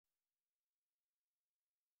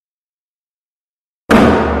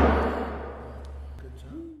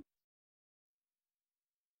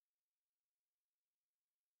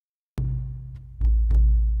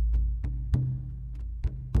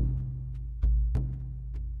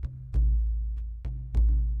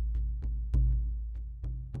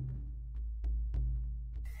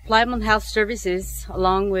Tla'amin Health Services,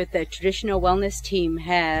 along with the traditional wellness team,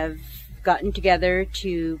 have gotten together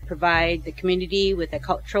to provide the community with a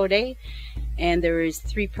cultural day, and there is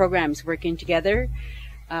 3 programs working together.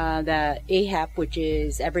 The AHAP, which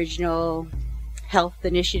is Aboriginal Health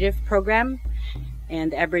Initiative Program,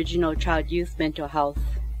 and the Aboriginal Child Youth Mental Health,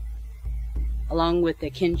 along with the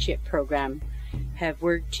Kinship Program, have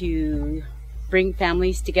worked to bring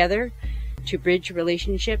families together, to bridge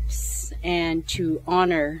relationships, and to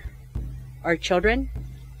honor our children.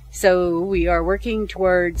 So we are working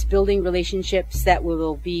towards building relationships that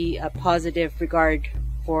will be a positive regard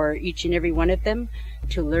for each and every one of them,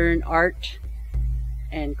 to learn art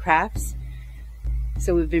and crafts.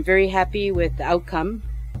 So we've been very happy with the outcome,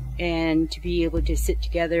 and to be able to sit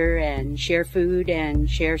together and share food and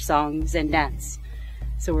share songs and dance.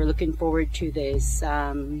 So we're looking forward to this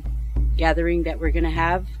gathering that we're going to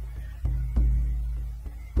have,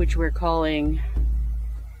 which we're calling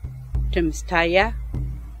Tumstaya.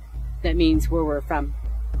 That means where we're from.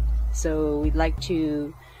 So we'd like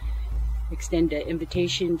to extend an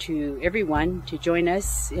invitation to everyone to join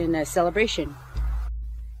us in a celebration.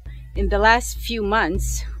 In the last few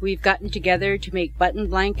months, we've gotten together to make button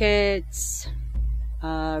blankets,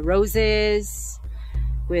 roses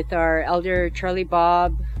with our elder Charlie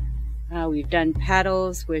Bob. We've done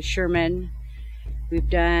paddles with Sherman. We've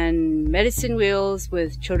done medicine wheels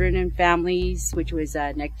with children and families, which was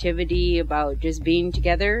an activity about just being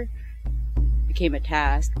together. Became a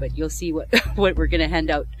task, but you'll see what we're going to hand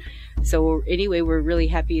out. So anyway, we're really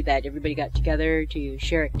happy that everybody got together to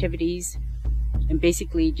share activities and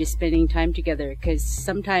basically just spending time together, because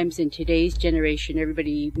sometimes in today's generation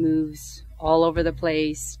everybody moves all over the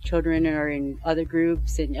place. Children are in other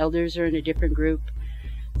groups and elders are in a different group.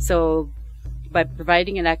 So by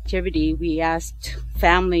providing an activity, we asked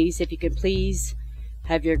families if you could please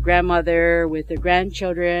have your grandmother with their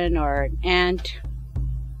grandchildren, or an aunt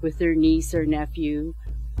with their niece or nephew,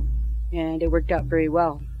 and it worked out very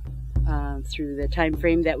well through the time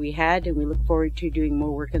frame that we had, and we look forward to doing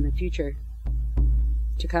more work in the future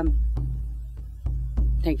to come.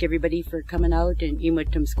 Thank everybody for coming out, and Ima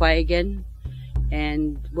Tumskwai again,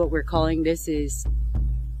 and what we're calling this is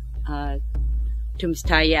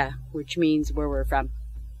Tumstaya, which means where we're from.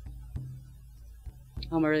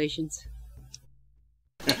 All my relations.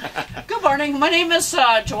 Good morning. My name is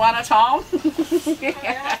Joanna Tom. I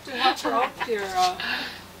have to watch her up here.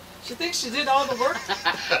 She thinks she did all the work.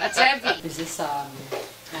 That's heavy. Is this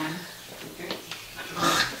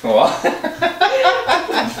What?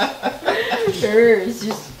 Sure, it's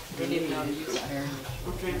just They didn't know how to use iron.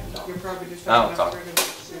 Okay, you're probably just Oh, not sorry. going to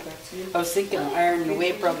say that to you. I was thinking iron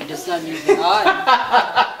away, probably just not using on.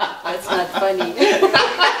 That's not funny.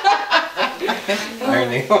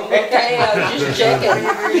 Ironing. Okay, I was just checking.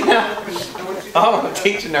 Oh, I'm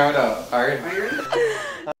teaching her how to iron. Iron?